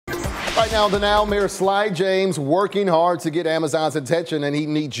Right now, Mayor Sly James working hard to get Amazon's attention, and he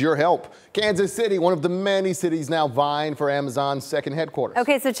needs your help. Kansas City, one of the many cities now vying for Amazon's second headquarters.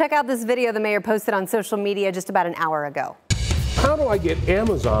 Okay, so check out this video the mayor posted on social media just about an hour ago. How do I get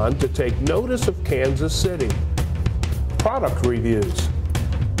Amazon to take notice of Kansas City? Product reviews.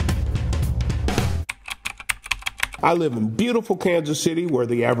 I live in beautiful Kansas City where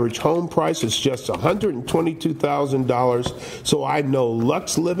the average home price is just $122,000, so I know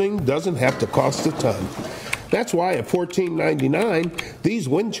luxe living doesn't have to cost a ton. That's why at $14.99, these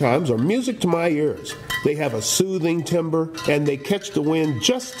wind chimes are music to my ears. They have a soothing timbre, and they catch the wind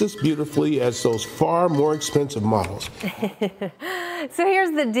just as beautifully as those far more expensive models. So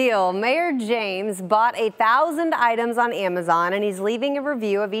here's the deal. Mayor James bought 1,000 items on Amazon, and he's leaving a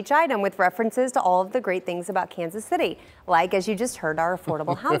review of each item with references to all of the great things about Kansas City, like, as you just heard, our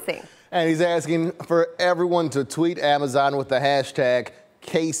affordable housing. And he's asking for everyone to tweet Amazon with the hashtag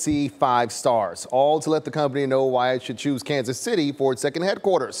KC5stars, all to let the company know why it should choose Kansas City for its second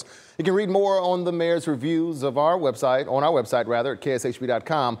headquarters. You can read more on the mayor's reviews of on our website at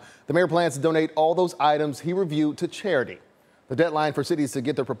kshb.com. The mayor plans to donate all those items he reviewed to charity. The deadline for cities to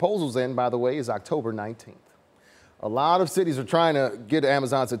get their proposals in, by the way, is October 19th. A lot of cities are trying to get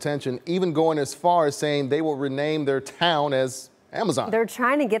Amazon's attention, even going as far as saying they will rename their town as Amazon. They're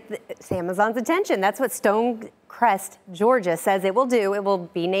trying to get Amazon's attention. That's what Stonecrest, Georgia says it will do. It will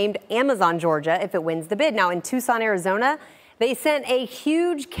be named Amazon, Georgia, if it wins the bid. Now, in Tucson, Arizona, they sent a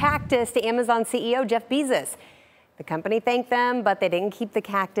huge cactus to Amazon CEO Jeff Bezos. The company thanked them, but they didn't keep the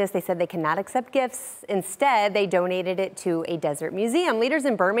cactus. They said they cannot accept gifts. Instead, they donated it to a desert museum. Leaders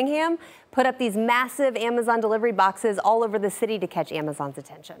in Birmingham put up these massive Amazon delivery boxes all over the city to catch Amazon's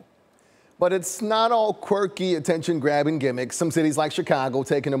attention. But it's not all quirky, attention-grabbing gimmicks. Some cities like Chicago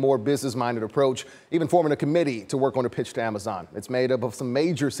taking a more business-minded approach, even forming a committee to work on a pitch to Amazon. It's made up of some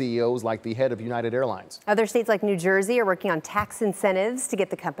major CEOs like the head of United Airlines. Other states like New Jersey are working on tax incentives to get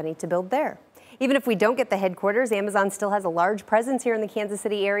the company to build there. Even if we don't get the headquarters, Amazon still has a large presence here in the Kansas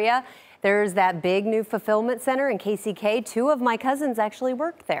City area. There's that big new fulfillment center in KCK. Two of my cousins actually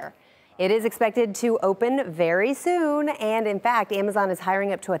work there. It is expected to open very soon, and in fact, Amazon is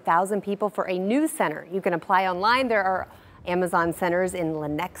hiring up to 1,000 people for a new center. You can apply online. There are Amazon centers in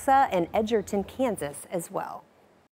Lenexa and Edgerton, Kansas as well.